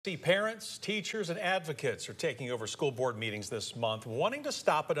See, parents, teachers, and advocates are taking over school board meetings this month, wanting to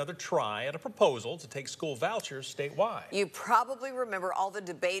stop another try at a proposal to take school vouchers statewide. You probably remember all the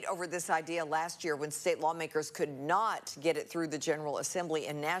debate over this idea last year when state lawmakers could not get it through the General Assembly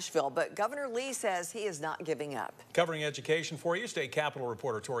in Nashville. But Governor Lee says he is not giving up. Covering education for you, State Capitol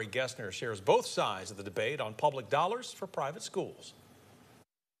reporter Tori Gessner shares both sides of the debate on public dollars for private schools.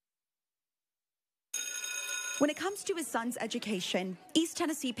 When it comes to his son's education, East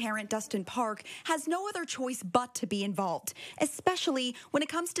Tennessee parent Dustin Park has no other choice but to be involved, especially when it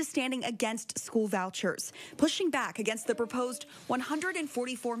comes to standing against school vouchers, pushing back against the proposed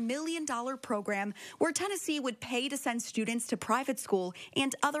 $144 million program where Tennessee would pay to send students to private school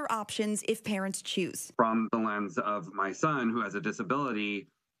and other options if parents choose. From the lens of my son who has a disability,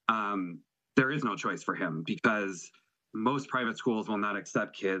 there is no choice for him because most private schools will not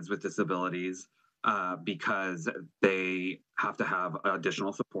accept kids with disabilities. Because they have to have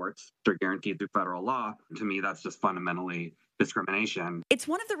additional supports that are guaranteed through federal law. To me, that's just fundamentally discrimination. It's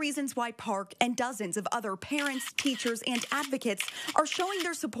one of the reasons why Park and dozens of other parents, teachers, and advocates are showing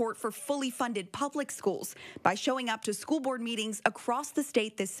their support for fully funded public schools by showing up to school board meetings across the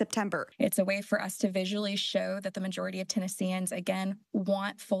state this September. It's a way for us to visually show that the majority of Tennesseans, again,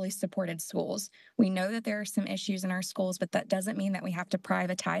 want fully supported schools. We know that there are some issues in our schools, but that doesn't mean that we have to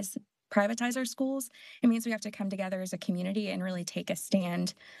privatize our schools. It means we have to come together as a community and really take a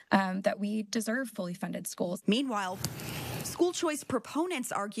stand that we deserve fully funded schools. Meanwhile, school choice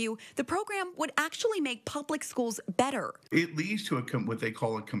proponents argue the program would actually make public schools better. It leads to what they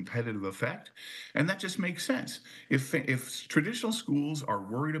call a competitive effect, and that just makes sense. If traditional schools are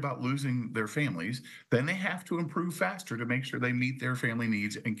worried about losing their families, then they have to improve faster to make sure they meet their family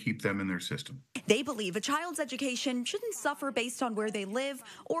needs and keep them in their system. They believe a child's education shouldn't suffer based on where they live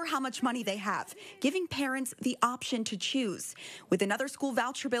or how much money they have, giving parents the option to choose. With another school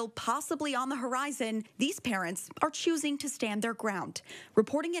voucher bill possibly on the horizon, these parents are choosing to stand their ground.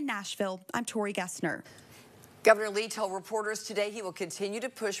 Reporting in Nashville, I'm Tori Gessner. Governor Lee told reporters today he will continue to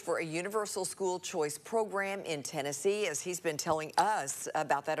push for a universal school choice program in Tennessee, as he's been telling us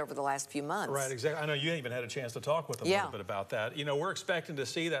about that over the last few months. Right, exactly. I know you even had a chance to talk with him a little bit about that. You know, we're expecting to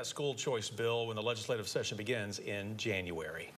see that school choice bill when the legislative session begins in January.